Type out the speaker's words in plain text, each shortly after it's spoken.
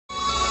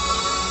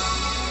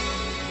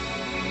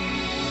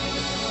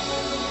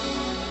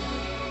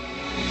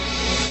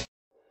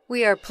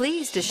We are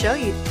pleased to show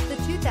you the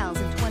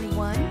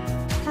 2021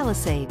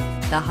 Palisade.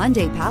 The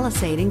Hyundai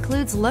Palisade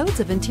includes loads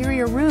of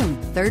interior room,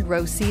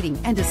 third-row seating,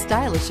 and a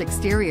stylish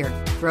exterior.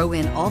 Throw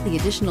in all the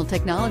additional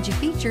technology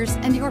features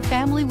and your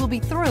family will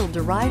be thrilled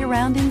to ride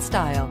around in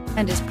style,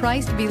 and is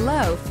priced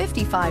below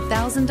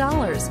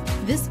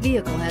 $55,000. This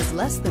vehicle has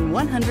less than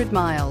 100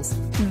 miles.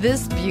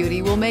 This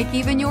beauty will make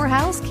even your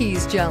house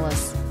keys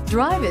jealous.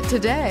 Drive it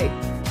today.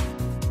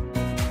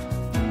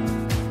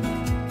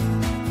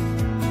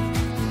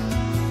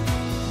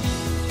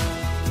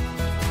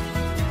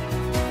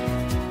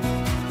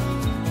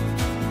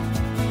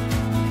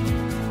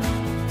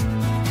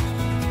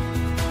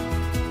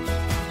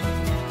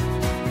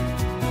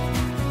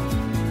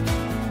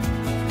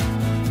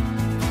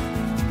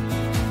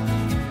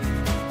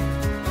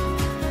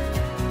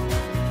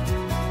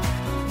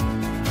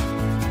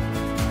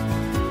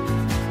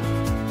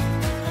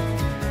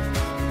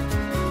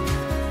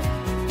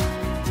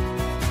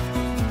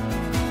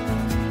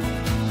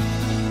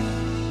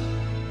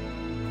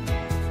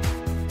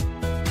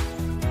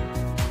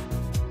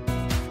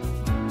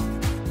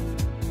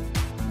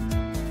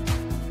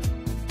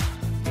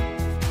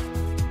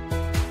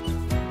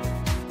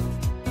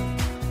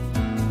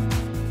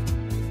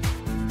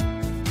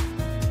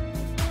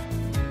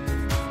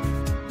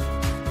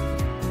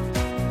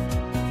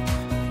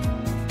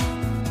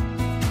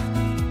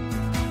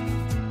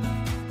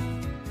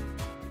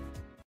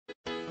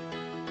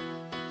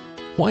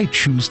 Why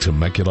choose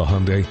Temecula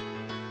Hyundai?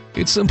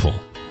 It's simple.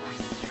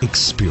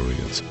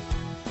 Experience.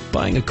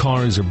 Buying a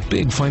car is a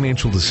big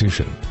financial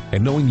decision,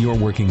 and knowing you're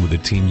working with a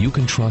team you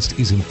can trust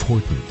is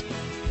important.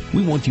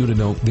 We want you to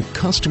know that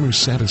customer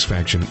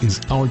satisfaction is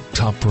our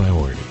top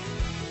priority.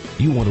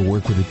 You want to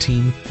work with a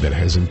team that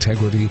has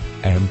integrity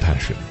and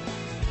passion.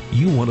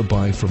 You want to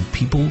buy from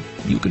people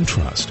you can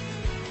trust.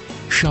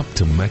 Shop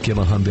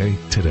Temecula Hyundai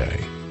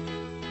today.